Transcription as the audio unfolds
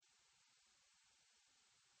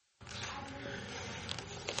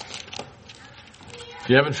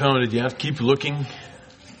you haven't found it yet, keep looking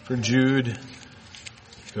for Jude.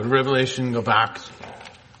 Go to Revelation, go back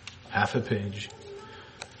half a page.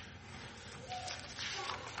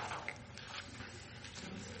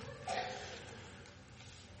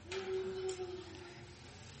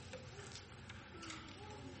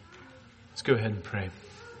 Let's go ahead and pray.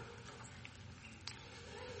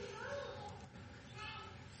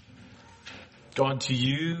 God, to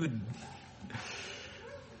you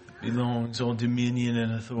belongs all dominion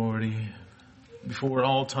and authority before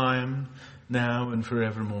all time, now and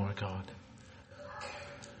forevermore, God.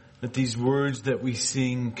 Let these words that we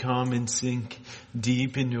sing come and sink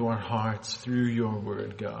deep into our hearts through your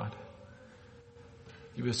word, God.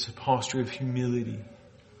 Give us a posture of humility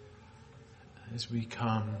as we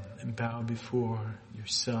come and bow before your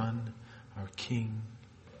Son, our King,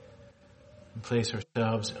 and place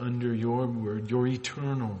ourselves under your word, your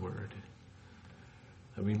eternal word,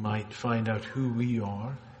 that we might find out who we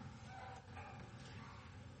are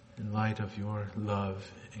in light of your love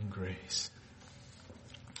and grace.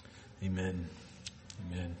 Amen.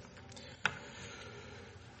 Amen.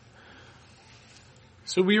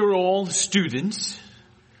 So we are all students,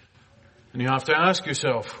 and you have to ask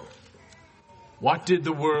yourself, what did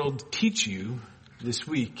the world teach you this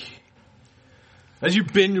week? As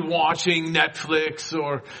you've been watching Netflix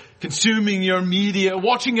or consuming your media,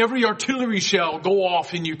 watching every artillery shell go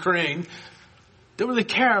off in Ukraine, don't really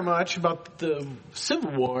care much about the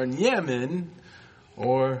civil war in Yemen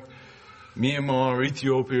or Myanmar or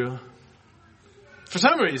Ethiopia. For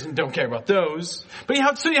some reason, don't care about those. But you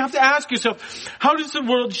have to ask yourself, how does the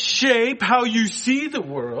world shape how you see the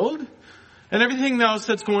world and everything else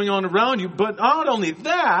that's going on around you? But not only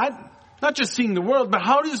that, not just seeing the world, but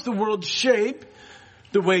how does the world shape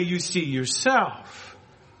the way you see yourself?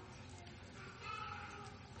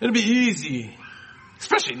 It'll be easy,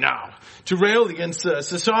 especially now, to rail against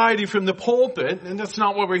society from the pulpit, and that's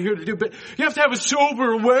not what we're here to do. But you have to have a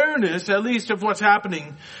sober awareness, at least, of what's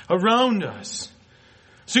happening around us.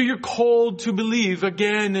 So you're called to believe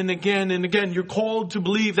again and again and again. You're called to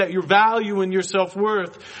believe that your value and your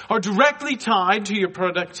self-worth are directly tied to your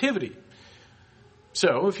productivity.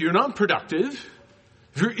 So if you're not productive,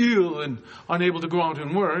 if you're ill and unable to go out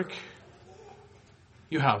and work,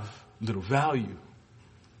 you have little value.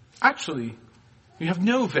 Actually, you have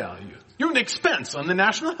no value. You're an expense on the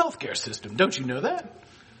national healthcare system. Don't you know that?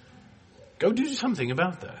 Go do something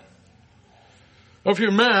about that. Or if you're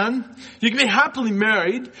a man, you can be happily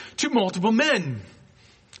married to multiple men. And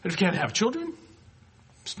if you can't have children,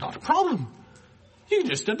 it's not a problem. You can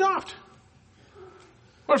just adopt.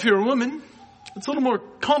 Or if you're a woman, it's a little more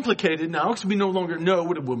complicated now because we no longer know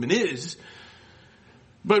what a woman is.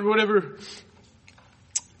 But whatever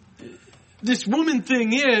this woman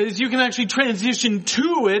thing is, you can actually transition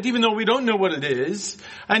to it even though we don't know what it is.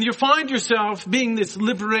 And you find yourself being this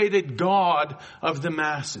liberated God of the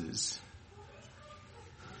masses.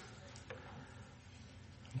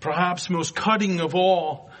 Perhaps most cutting of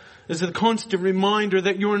all is the constant reminder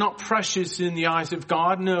that you are not precious in the eyes of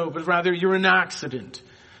God. No, but rather you're an accident.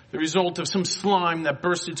 The result of some slime that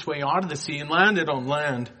burst its way out of the sea and landed on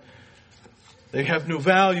land. They have no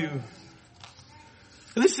value.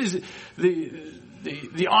 This is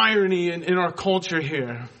the irony in our culture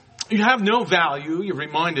here. You have no value. You're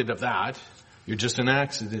reminded of that. You're just an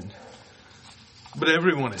accident. But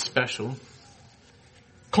everyone is special.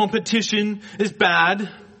 Competition is bad,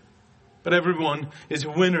 but everyone is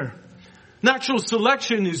a winner. Natural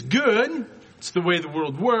selection is good. It's the way the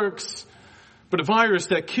world works. But a virus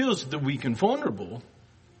that kills the weak and vulnerable,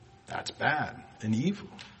 that's bad and evil.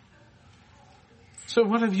 So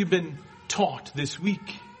what have you been taught this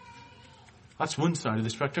week? That's one side of the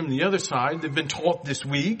spectrum. The other side, they've been taught this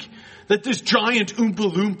week that this giant Oompa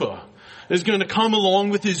Loompa is going to come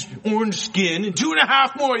along with his orange skin in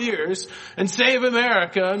 2.5 more years and save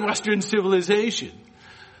America and Western civilization.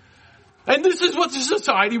 And this is what the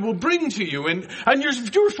society will bring to you. And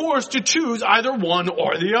you're forced to choose either one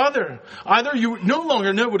or the other. Either you no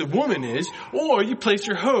longer know what a woman is, or you place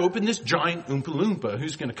your hope in this giant Oompa Loompa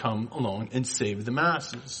who's going to come along and save the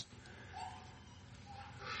masses.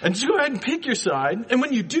 And just go ahead and pick your side. And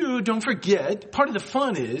when you do, don't forget, part of the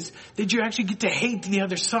fun is that you actually get to hate the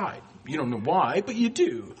other side. You don't know why, but you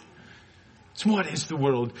do. So what is the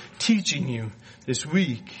world teaching you this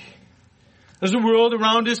week? As the world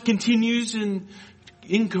around us continues in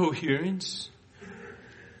incoherence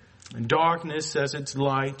and darkness as its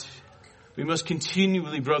light, we must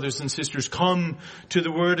continually, brothers and sisters, come to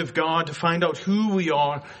the Word of God to find out who we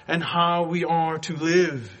are and how we are to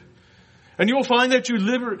live. And you'll find that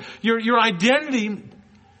your identity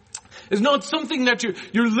It's not something that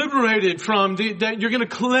you're liberated from, that you're going to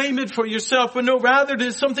claim it for yourself, but no, rather it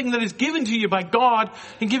is something that is given to you by God,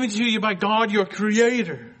 and given to you by God, your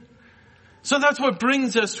Creator. So that's what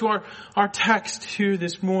brings us to our text here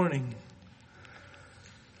this morning.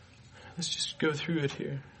 Let's just go through it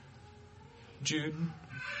here. Jude,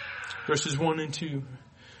 verses 1 and 2.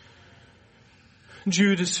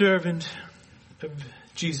 Jude, a servant of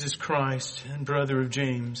Jesus Christ and brother of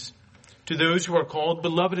James, to those who are called,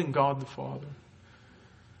 beloved in God the Father,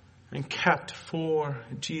 and kept for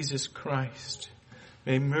Jesus Christ,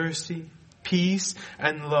 may mercy, peace,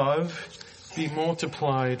 and love be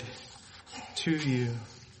multiplied to you.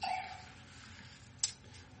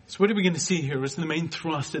 So what are we going to see here? What's the main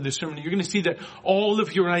thrust of this sermon? You're going to see that all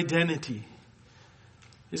of your identity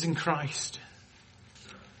is in Christ.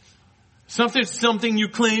 It's not something you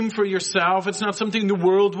claim for yourself. It's not something the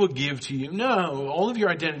world will give to you. No, all of your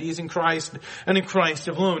identity is in Christ and in Christ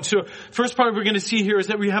alone. So first part we're going to see here is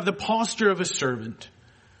that we have the posture of a servant.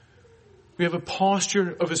 We have a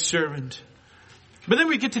posture of a servant. But then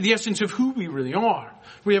we get to the essence of who we really are.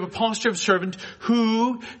 We have a posture of servant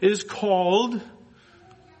who is called,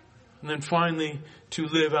 and then finally to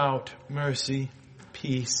live out mercy,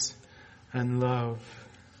 peace, and love.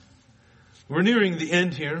 We're nearing the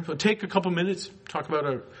end here. We'll take a couple minutes, talk about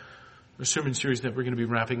our sermon series that we're going to be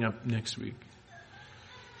wrapping up next week.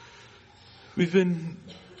 We've been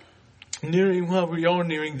we are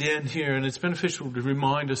nearing the end here, and it's beneficial to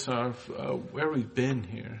remind us of where we've been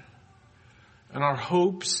here. And our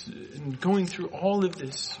hopes in going through all of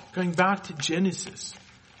this, going back to Genesis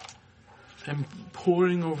and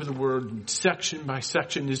poring over the Word section by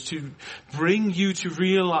section, is to bring you to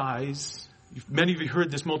realize, many of you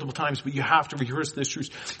heard this multiple times, but you have to rehearse this truth,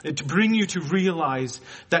 to bring you to realize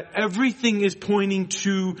that everything is pointing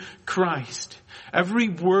to Christ. Every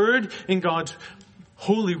word in God's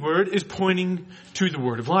Holy Word is pointing to the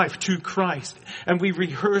Word of life, to Christ. And we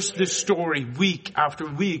rehearse this story week after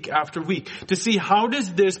week after week to see how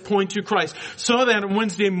does this point to Christ. So that on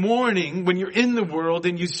Wednesday morning, when you're in the world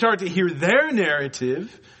and you start to hear their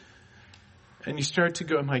narrative, and you start to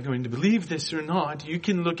go, am I going to believe this or not? You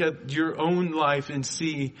can look at your own life and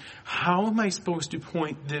see, how am I supposed to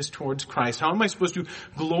point this towards Christ? How am I supposed to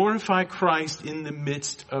glorify Christ in the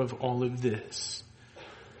midst of all of this?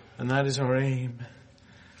 And that is our aim.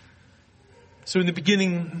 So in the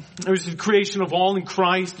beginning, there was the creation of all, and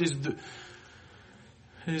Christ is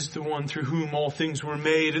the one through whom all things were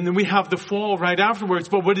made. And then we have the fall right afterwards.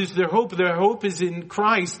 But what is their hope? Their hope is in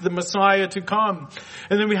Christ, the Messiah to come.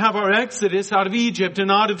 And then we have our exodus out of Egypt and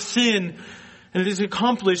out of sin. And it is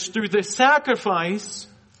accomplished through the sacrifice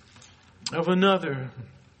of another,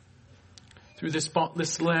 through the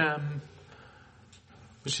spotless Lamb,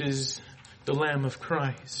 which is the Lamb of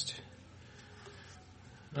Christ.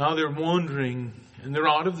 Now they're wandering and they're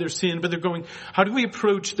out of their sin, but they're going, how do we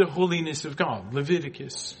approach the holiness of God?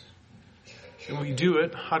 Leviticus. And we do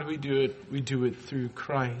it. How do we do it? We do it through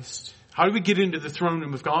Christ. How do we get into the throne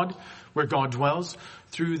room of God, where God dwells?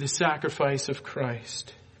 Through the sacrifice of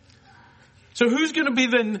Christ. So who's going to be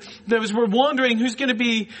then, as we're wandering, who's going to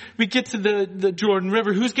be, we get to the Jordan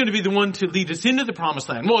River, who's going to be the one to lead us into the promised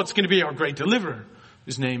land? Well, it's going to be our great deliverer,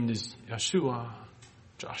 whose name is Joshua,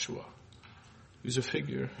 who's a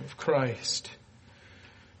figure of Christ.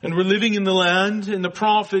 And we're living in the land, and the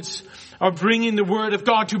prophets are bringing the word of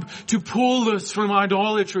God to pull us from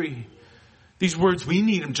idolatry. These words, we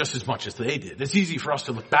need them just as much as they did. It's easy for us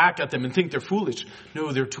to look back at them and think they're foolish.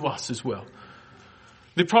 No, they're to us as well.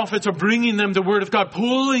 The prophets are bringing them the word of God,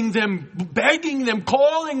 pulling them, begging them,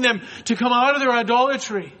 calling them to come out of their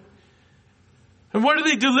idolatry. And what are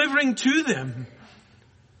they delivering to them?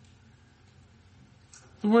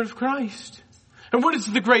 The word of Christ. And what is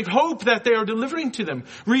the great hope that they are delivering to them?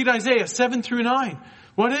 Read Isaiah 7 through 9.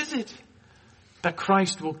 What is it? That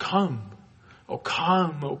Christ will come. Oh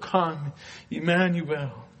come,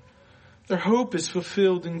 Emmanuel. Their hope is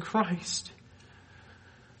fulfilled in Christ.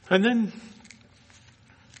 And then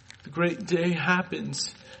the great day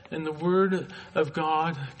happens, and the word of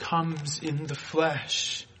God comes in the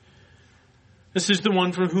flesh. This is the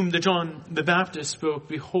one from whom John the Baptist spoke.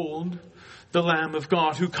 Behold, the Lamb of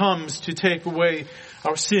God who comes to take away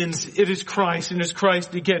our sins. It is Christ, and it is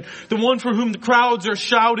Christ again. The one for whom the crowds are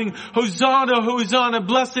shouting, Hosanna, Hosanna,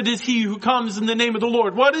 blessed is he who comes in the name of the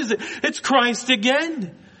Lord. What is it? It's Christ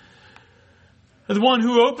again. The one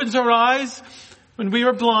who opens our eyes when we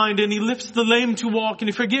are blind, and he lifts the lame to walk, and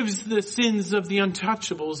he forgives the sins of the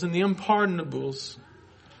untouchables and the unpardonables.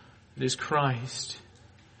 It is Christ.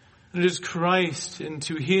 It is Christ, and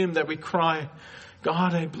to him that we cry,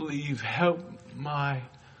 God, I believe, help my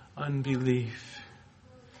unbelief.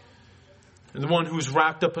 And the one who was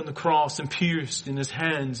wrapped up on the cross and pierced in his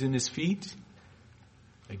hands and his feet,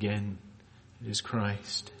 again, it is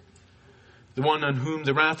Christ. The one on whom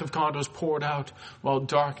the wrath of God was poured out while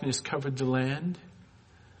darkness covered the land,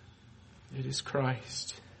 it is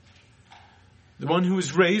Christ. The one who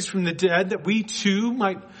was raised from the dead that we too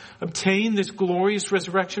might obtain this glorious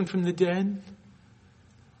resurrection from the dead,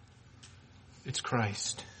 it's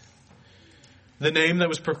Christ. The name that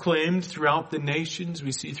was proclaimed throughout the nations,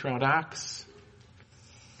 we see throughout Acts,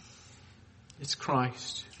 it's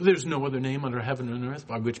Christ. There's no other name under heaven and earth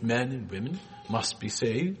by which men and women must be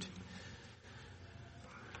saved.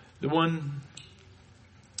 The one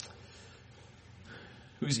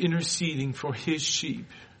who's interceding for his sheep,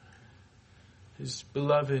 his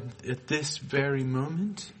beloved at this very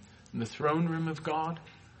moment in the throne room of God,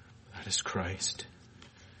 that is Christ.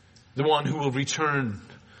 The one who will return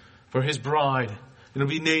for his bride. And will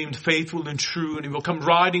be named faithful and true, and he will come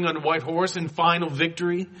riding on a white horse in final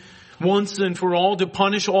victory, once and for all, to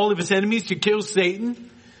punish all of his enemies, to kill Satan,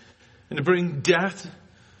 and to bring death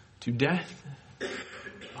to death.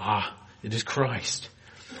 It is Christ.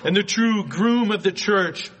 And the true groom of the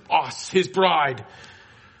church, us, his bride,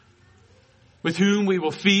 with whom we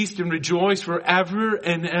will feast and rejoice forever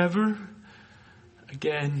and ever.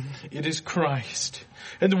 Again, it is Christ.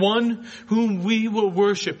 And the one whom we will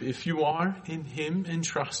worship if you are in him and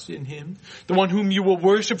trust in him. The one whom you will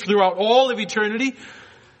worship throughout all of eternity.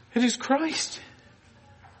 It is Christ.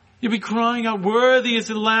 You'll be crying out, worthy is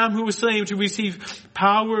the Lamb who was slain to receive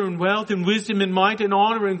power and wealth and wisdom and might and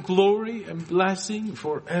honor and glory and blessing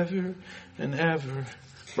forever and ever.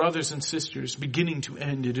 Brothers and sisters, beginning to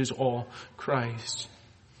end, it is all Christ.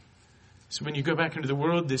 So when you go back into the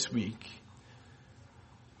world this week,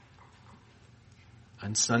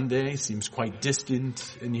 and Sunday seems quite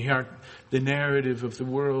distant, and you hear the narrative of the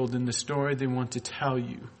world and the story they want to tell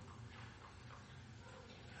you,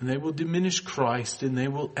 and they will diminish Christ and they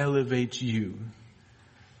will elevate you,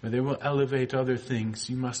 or they will elevate other things,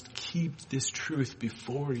 you must keep this truth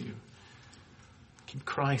before you. Keep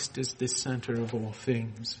Christ as the center of all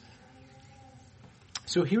things.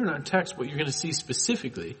 So here in our text, what you're going to see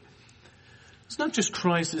specifically, it's not just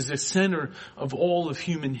Christ as the center of all of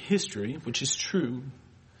human history, which is true,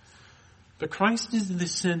 but Christ is the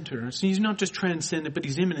center. So he's not just transcendent, but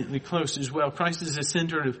he's imminently close as well. Christ is the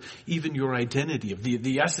center of even your identity, of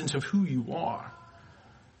the essence of who you are,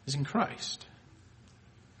 is in Christ.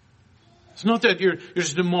 It's not that you're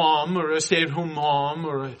just a mom or a stay-at-home mom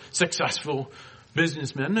or a successful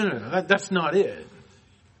businessman. No. That's not it.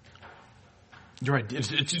 You're right.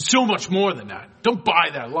 It's so much more than that. Don't buy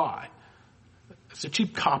that lie. It's a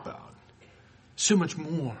cheap cop-out. So much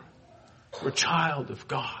more. We're a child of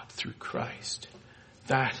God through Christ.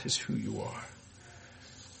 That is who you are.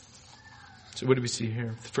 So what do we see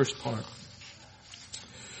here? The first part.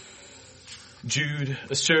 Jude,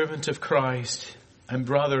 a servant of Christ and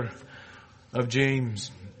brother of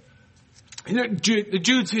James. You know,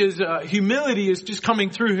 Jude's humility is just coming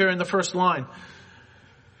through here in the first line.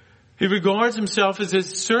 He regards himself as a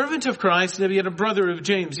servant of Christ and yet a brother of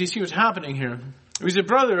James. You see what's happening here. He's a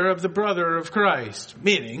brother of Christ,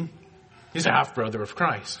 meaning he's a half-brother of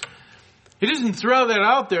Christ. He doesn't throw that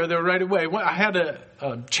out there though right away. I had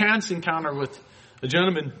a chance encounter with a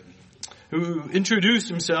gentleman who introduced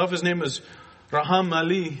himself. His name was Raham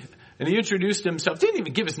Ali. And he introduced himself. Didn't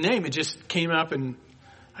even give his name. It just came up and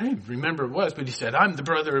I didn't remember what it was, but he said, I'm the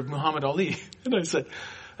brother of Muhammad Ali. And I said,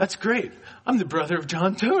 that's great. I'm the brother of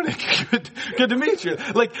John Tonick. Good to meet you.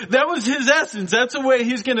 Like, that was his essence. That's the way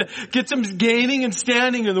he's going to get some gaining and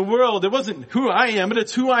standing in the world. It wasn't who I am, but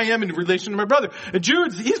it's who I am in relation to my brother. And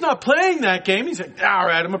Jude, he's not playing that game. He's like, all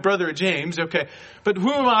right, I'm a brother of James. Okay. But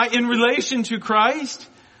who am I in relation to Christ?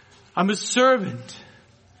 I'm a servant.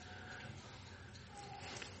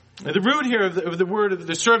 Now, the root here of the word of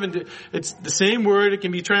the servant, it's the same word. It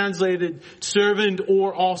can be translated servant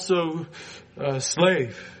or also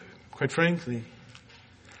slave, quite frankly.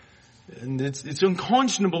 And it's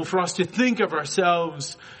unconscionable for us to think of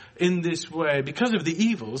ourselves in this way because of the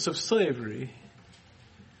evils of slavery.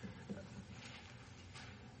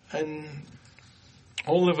 And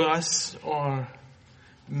all of us are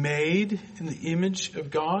made in the image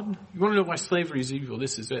of God. You want to know why slavery is evil?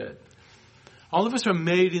 This is it. All of us are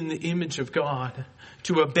made in the image of God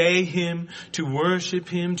to obey Him, to worship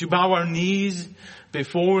Him, to bow our knees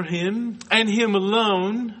before Him and Him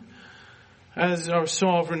alone as our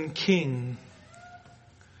sovereign King.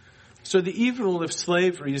 So the evil of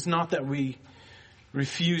slavery is not that we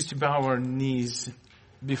refuse to bow our knees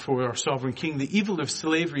before our sovereign King. The evil of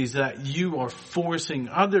slavery is that you are forcing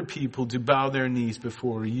other people to bow their knees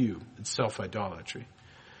before you. It's self-idolatry.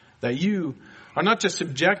 That you are not just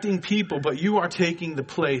subjecting people, but you are taking the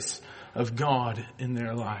place of God in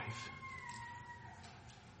their life.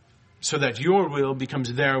 So that your will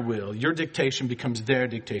becomes their will. Your dictation becomes their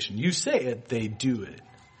dictation. You say it, they do it.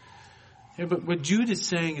 Yeah, but what Jude is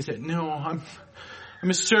saying is that, no, I'm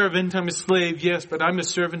a servant, I'm a slave, yes, but I'm a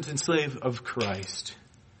servant and slave of Christ.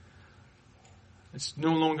 It's no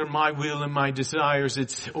longer my will and my desires.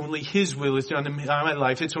 It's only His will is done in my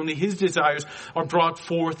life. It's only His desires are brought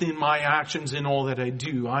forth in my actions in all that I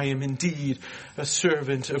do. I am indeed a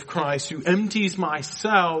servant of Christ who empties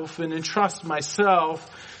myself and entrusts myself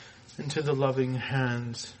into the loving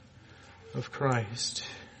hands of Christ.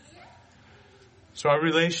 So our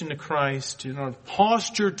relation to Christ and our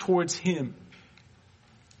posture towards Him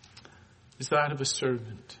is that of a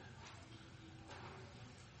servant.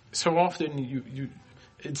 So often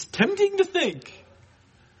it's tempting to think.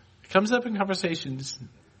 It comes up in conversations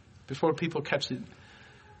before people catch it.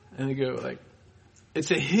 And they go like,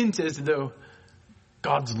 it's a hint as though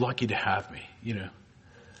God's lucky to have me,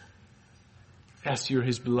 Yes, you're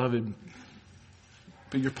His beloved.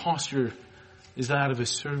 But your posture is that of a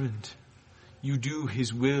servant. You do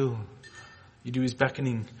His will. You do His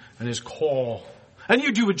beckoning and His call. And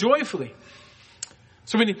you do it joyfully.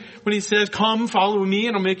 So when he says, come, follow me,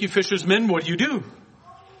 and I'll make you fishers of men, what do?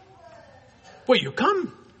 Well, you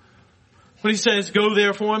come. When He says, go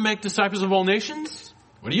therefore and make disciples of all nations,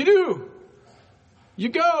 what do? You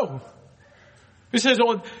go. He says,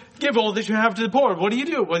 give all that you have to the poor. What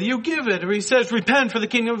do? Well, you give it. Or He says, repent for the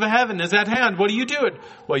kingdom of heaven is at hand. What do you do it?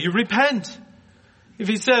 Well, you repent. If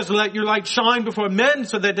He says, let your light shine before men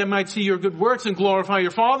so that they might see your good works and glorify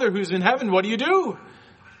your Father who's in heaven, what do?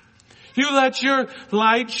 You let your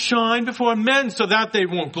light shine before men so that they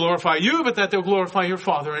won't glorify you, but that they'll glorify your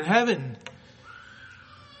Father in heaven.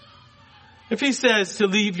 If He says to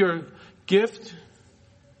leave your gift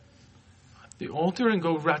at the altar and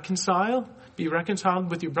go be reconciled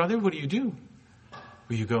with your brother, what do?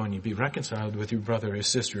 Well, you go and you be reconciled with your brother or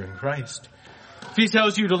sister in Christ. If He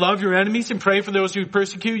tells you to love your enemies and pray for those who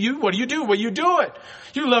persecute you, what do? Well, you do it.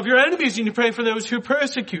 You love your enemies and you pray for those who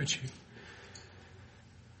persecute you.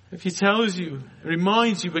 If He tells you,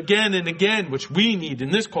 reminds you again and again, which we need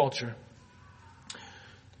in this culture,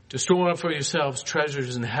 to store up for yourselves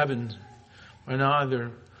treasures in heaven, where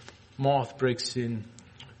neither moth breaks in,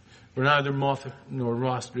 where neither moth nor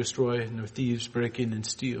rust destroy, nor thieves break in and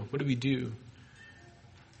steal. What do?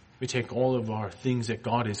 We take all of our things that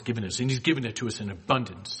God has given us, and He's given it to us in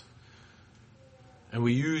abundance, and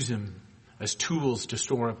we use them as tools to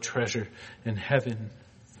store up treasure in heaven.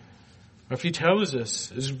 Or if He tells us,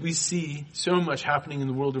 as we see so much happening in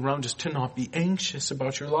the world around us, to not be anxious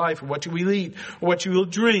about your life, or what you will eat, or what you will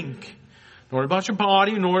drink, nor about your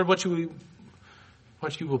body, nor what you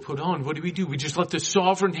will put on. What do? We just let the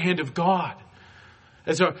sovereign hand of God,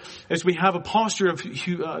 as we have a posture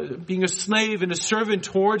of being a slave and a servant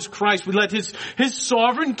towards Christ, we let His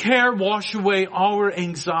sovereign care wash away our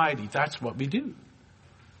anxiety. That's what we do.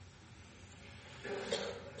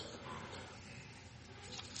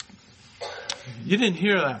 You didn't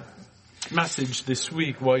hear that message this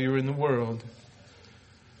week while you were in the world.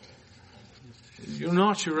 You're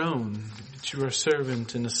not your own. You are a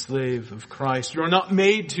servant and a slave of Christ. You are not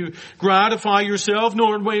made to gratify yourself,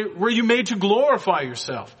 nor were you made to glorify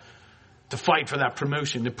yourself, to fight for that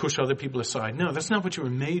promotion, to push other people aside. No, that's not what you were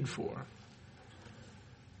made for.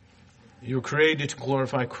 You were created to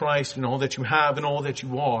glorify Christ in all that you have and all that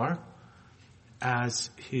you are as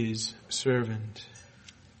His servant.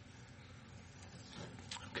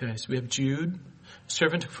 Okay, so we have Jude,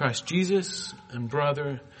 servant of Christ Jesus and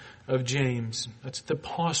brother of James. That's the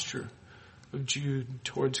posture of Jude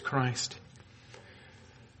towards Christ.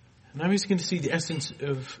 And now he's going to see the essence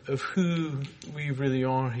of who we really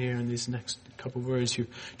are here in these next couple of words here.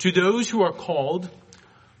 To those who are called,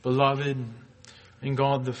 beloved in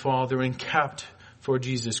God the Father, and kept for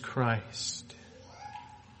Jesus Christ.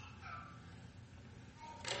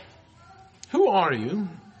 Who are you,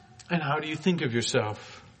 and how do you think of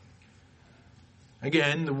yourself?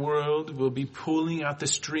 Again, the world will be pulling at the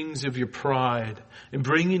strings of your pride and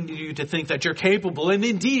bringing you to think that you're capable, and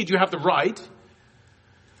indeed you have the right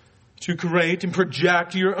to create and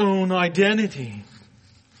project your own identity.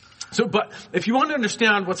 But if you want to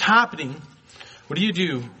understand what's happening, what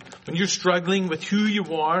do? When you're struggling with who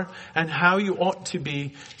you are and how you ought to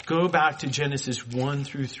be, go back to Genesis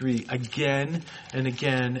 1-3 again and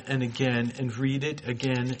again and again and read it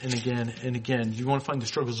again and again and again. You want to find the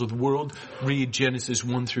struggles of the world? Read Genesis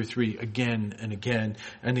 1-3 again and again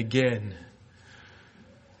and again.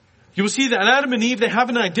 You will see that Adam and Eve, they have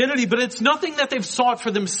an identity, but it's nothing that they've sought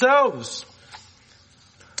for themselves.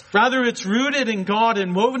 Rather, it's rooted in God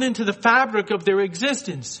and woven into the fabric of their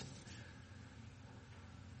existence.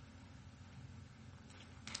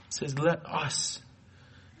 It says, let us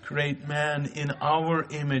create man in our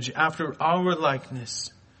image, after our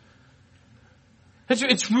likeness.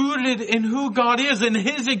 It's rooted in who God is and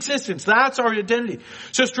His existence. That's our identity.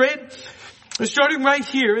 So starting right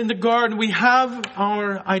here in the garden, we have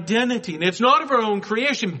our identity. And it's not of our own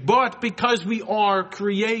creation, but because we are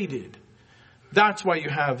created. That's why you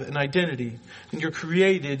have an identity. And you're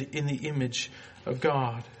created in the image of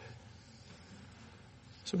God.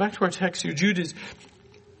 So back to our text here. Jude is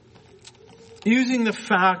using the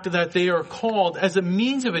fact that they are called as a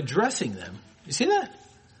means of addressing them. You see that?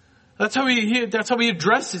 That's how he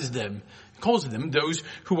addresses them. He calls them those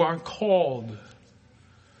who are called.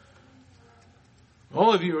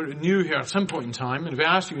 All of you are new here at some point in time, and if I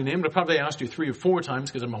asked you a name, I've probably asked you 3 or 4 times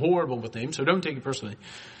because I'm horrible with names, so don't take it personally.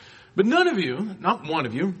 But none of you, not one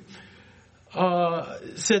of you,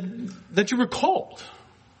 said that you were called.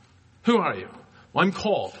 Who are you? Well, I'm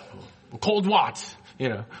called. Well, called what?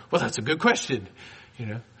 Well, that's a good question.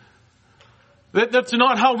 That's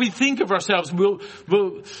not how we think of ourselves. We'll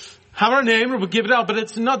have our name or we'll give it out, but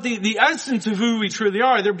it's not the essence of who we truly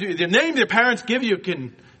are. The name their parents give you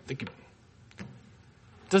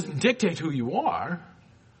doesn't dictate who you are.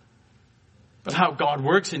 But how God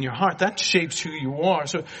works in your heart, that shapes who you are.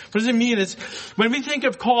 So what does it mean? It's when we think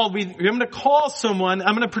of called, I'm going to call someone,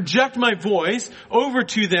 I'm going to project my voice over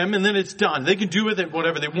to them, and then it's done. They can do with it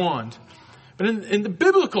whatever they want. But in the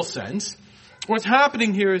biblical sense, what's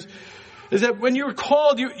happening here is that when you're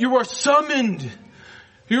called, you are summoned.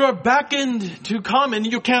 You are beckoned to come, and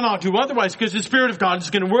you cannot do otherwise because the Spirit of God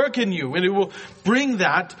is going to work in you, and it will bring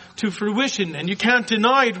that to fruition, and you can't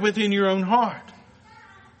deny it within your own heart.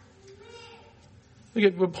 Look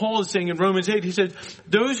at what Paul is saying in Romans 8. He says,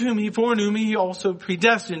 those whom He foreknew, He also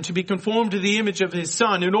predestined to be conformed to the image of His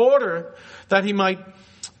Son, in order that He might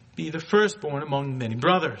be the firstborn among many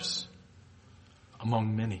brothers.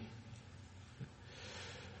 Among many.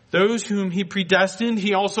 Those whom He predestined,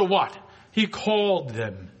 He also what? He called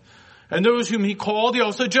them. And those whom He called, He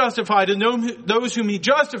also justified. And those whom He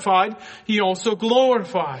justified, He also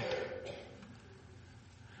glorified.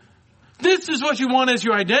 This is what you want as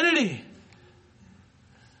your identity.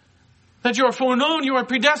 That you are foreknown, you are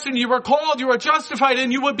predestined, you are called, you are justified,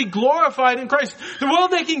 and you will be glorified in Christ. The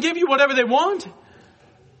world, they can give you whatever they want.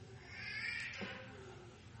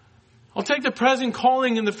 I'll take the present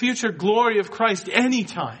calling and the future glory of Christ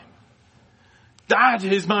anytime. That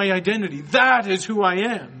is my identity. That is who I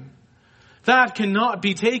am. That cannot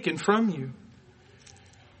be taken from you.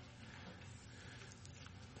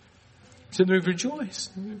 So they rejoice.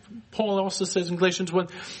 Paul also says in Galatians 1,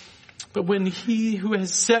 but when He who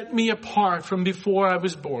has set me apart from before I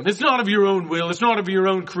was born. It's not of your own will. It's not of your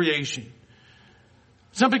own creation.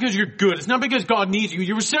 It's not because you're good. It's not because God needs you.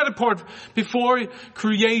 You were set apart before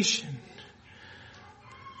creation.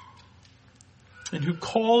 And who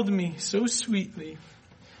called me so sweetly.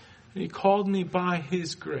 And He called me by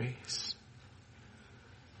His grace.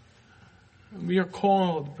 And we are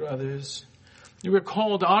called, brothers. You were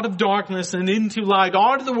called out of darkness and into light,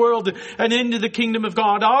 out of the world and into the kingdom of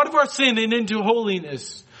God, out of our sin and into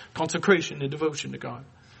holiness, consecration and devotion to God.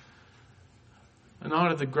 And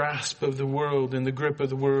out of the grasp of the world and the grip of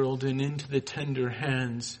the world and into the tender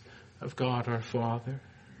hands of God our Father.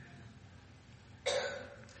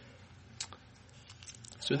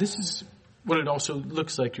 So this is what it also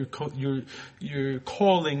looks like. Your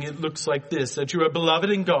calling, it looks like this, that you are beloved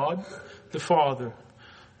in God, the Father,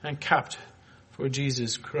 and kept for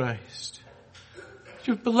Jesus Christ.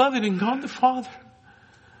 You're beloved in God the Father.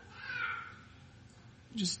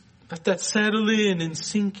 Just let that settle in and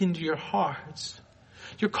sink into your hearts.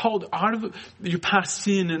 You're called out of your past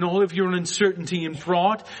sin and all of your uncertainty and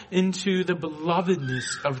brought into the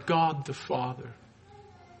belovedness of God the Father.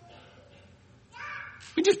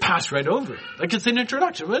 We just pass right over it. Like it's an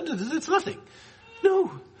introduction. It's nothing.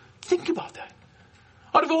 No. Think about that.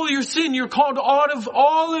 Out of all your sin, you're called out of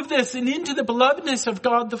all of this and into the belovedness of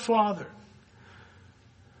God the Father.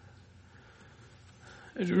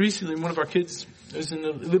 Recently, one of our kids was in a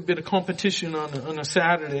little bit of competition on a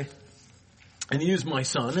Saturday. And he was my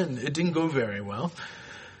son, and it didn't go very well.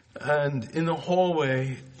 And in the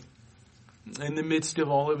hallway, in the midst of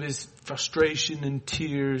all of his frustration and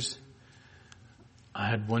tears, I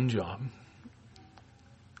had one job.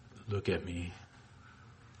 Look at me.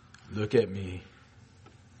 Look at me.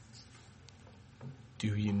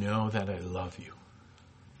 Do you know that I love you?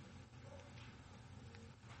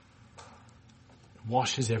 It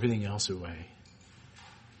washes everything else away.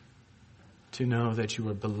 To know that you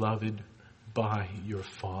are beloved by your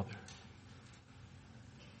Father.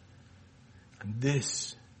 And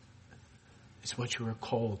this is what you are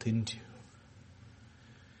called into.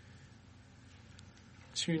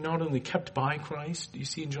 So you're not only kept by Christ, you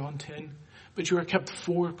see in John 10, but you are kept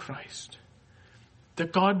for Christ.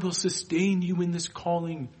 That God will sustain you in this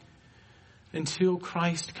calling until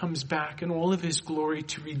Christ comes back in all of his glory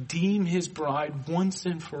to redeem his bride once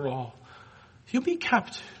and for all. You'll be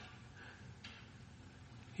kept.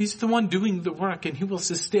 He's the one doing the work, and he will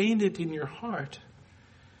sustain it in your heart.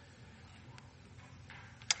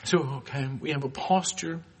 So, okay, we have a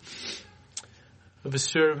posture of a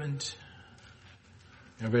servant.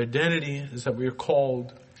 Our identity is that we are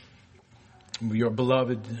called, and we are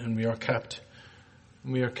beloved, and we are kept.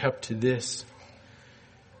 And we are kept to this,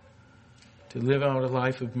 to live out a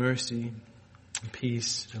life of mercy and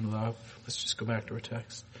peace and love. Let's just go back to our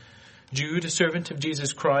text. Jude, a servant of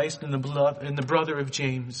Jesus Christ and the brother of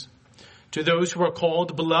James, to those who are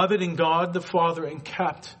called, beloved in God the Father, and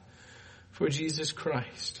kept for Jesus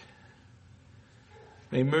Christ.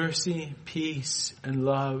 May mercy, peace, and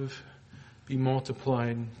love be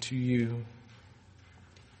multiplied to you.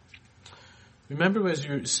 Remember, as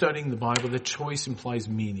you're studying the Bible, that choice implies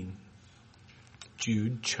meaning.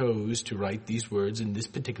 Jude chose to write these words in this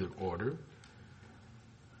particular order,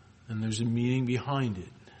 and there's a meaning behind it.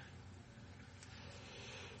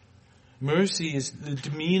 Mercy is the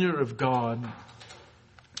demeanor of God.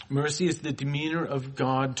 Mercy is the demeanor of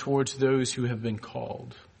God towards those who have been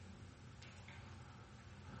called.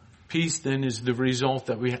 Peace then is the result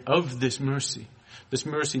that we have of this mercy, this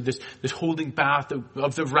holding back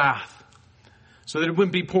of the wrath. So that it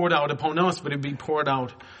wouldn't be poured out upon us, but it would be poured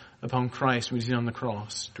out upon Christ when he's on the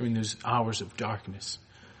cross during those hours of darkness.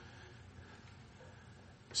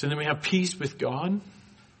 So then we have peace with God,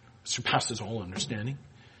 surpasses all understanding.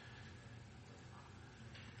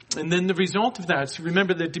 And then the result of that, so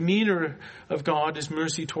remember the demeanor of God is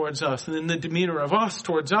mercy towards us. And then the demeanor of us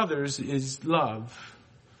towards others is love.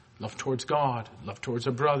 Love towards God, love towards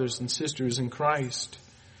our brothers and sisters in Christ.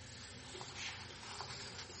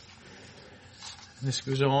 And this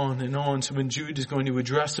goes on and on. So when Jude is going to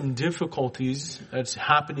address some difficulties that's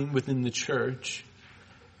happening within the church,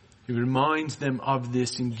 he reminds them of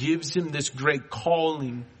this and gives them this great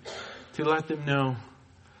calling to let them know,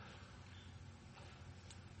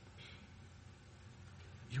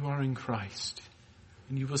 you are in Christ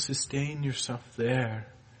and you will sustain yourself there.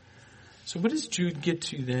 So what does Jude get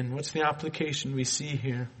to then? What's the application we see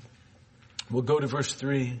here? We'll go to verse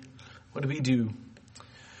 3. What do we do?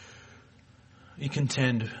 You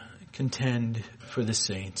contend for the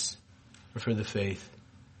saints, or for the faith.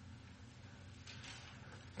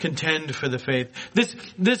 Contend for the faith.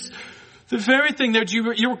 The very thing that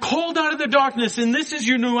you were called out of the darkness, and this is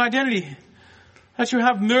your new identity. That you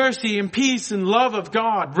have mercy and peace and love of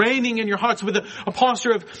God reigning in your hearts with a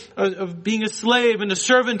posture of being a slave and a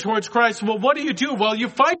servant towards Christ. Well, what do? Well, you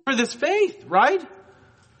fight for this faith, right?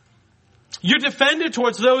 You defend it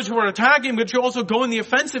towards those who are attacking, but you also go in the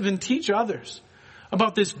offensive and teach others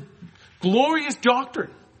about this glorious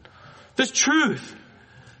doctrine, this truth,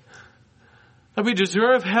 that we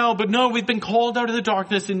deserve hell, but no, we've been called out of the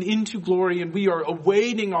darkness and into glory, and we are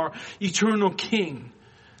awaiting our eternal King.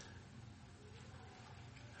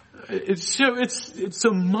 It's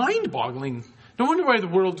so mind-boggling. No wonder why the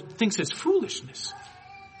world thinks it's foolishness.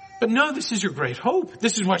 But no, this is your great hope.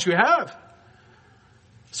 This is what you have.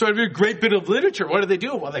 So every great bit of literature, what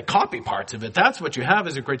do? Well, they copy parts of it. That's what you have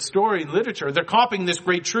as a great story in literature. They're copying this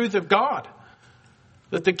great truth of God.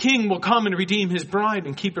 That the King will come and redeem his bride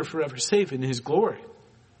and keep her forever safe in his glory.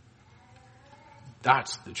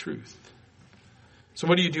 That's the truth. So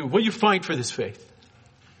what do? Well, you fight for this faith.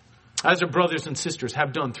 As our brothers and sisters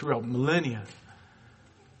have done throughout millennia.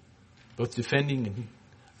 Both defending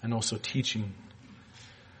and also teaching.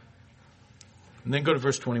 And then go to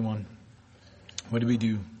verse 21. What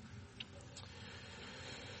do?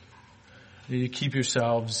 You keep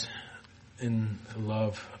yourselves in the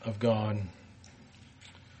love of God.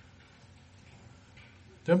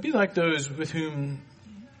 Don't be like those with whom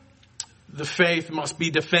the faith must be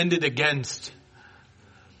defended against.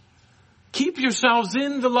 Keep yourselves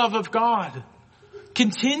in the love of God.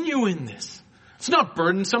 Continue in this. It's not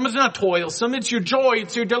burdensome. It's not toilsome. It's your joy.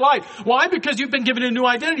 It's your delight. Why? Because you've been given a new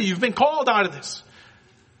identity. You've been called out of this.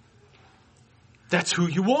 That's who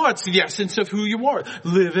you are. It's the essence of who you are.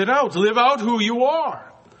 Live it out. Live out who you are.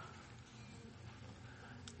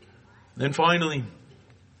 Then finally,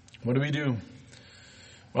 what do?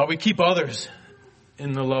 Well, we keep others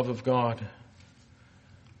in the love of God.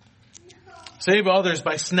 Save others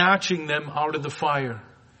by snatching them out of the fire.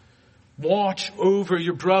 Watch over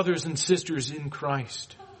your brothers and sisters in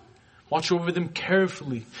Christ. Watch over them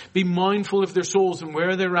carefully. Be mindful of their souls and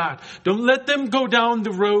where they're at. Don't let them go down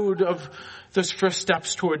the road of those first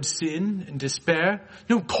steps towards sin and despair.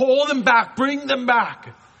 No, call them back. Bring them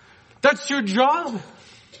back. That's your job.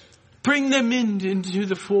 Bring them into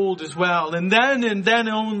the fold as well. And then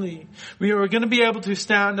only we are going to be able to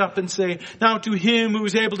stand up and say, now to him who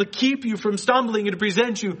is able to keep you from stumbling and to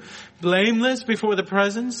present you blameless before the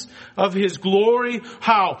presence of his glory.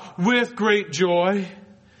 How? With great joy.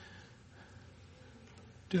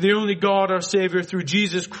 To the only God, our Savior, through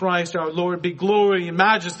Jesus Christ, our Lord, be glory and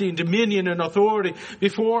majesty and dominion and authority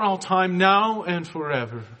before all time, now and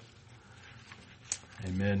forever.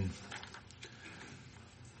 Amen.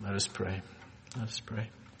 Let us pray. Let us pray.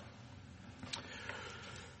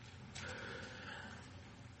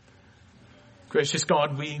 Gracious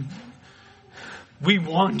God, we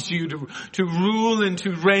want you to rule and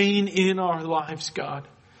to reign in our lives, God.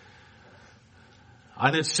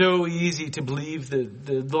 And it's so easy to believe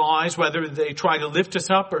the lies, whether they try to lift us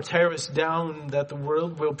up or tear us down, that the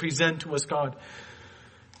world will present to us, God,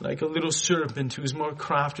 like a little serpent who is more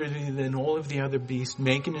crafty than all of the other beasts,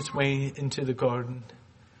 making its way into the garden.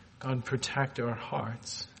 God, protect our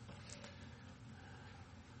hearts.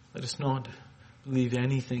 Let us not believe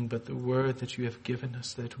anything but the word that you have given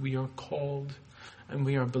us, that we are called and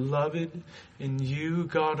we are beloved in you,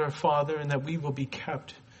 God our Father, and that we will be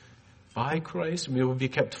kept by Christ, and we will be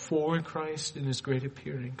kept for Christ in his great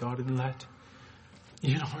appearing, God. And let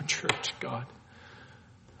in our church, God,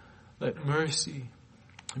 let mercy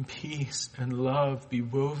and peace and love be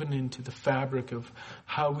woven into the fabric of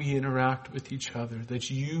how we interact with each other, that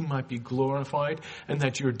you might be glorified and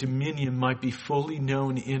that your dominion might be fully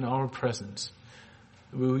known in our presence.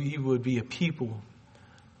 We would be a people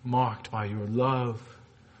marked by your love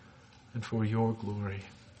and for your glory.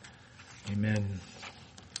 Amen.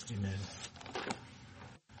 Amen.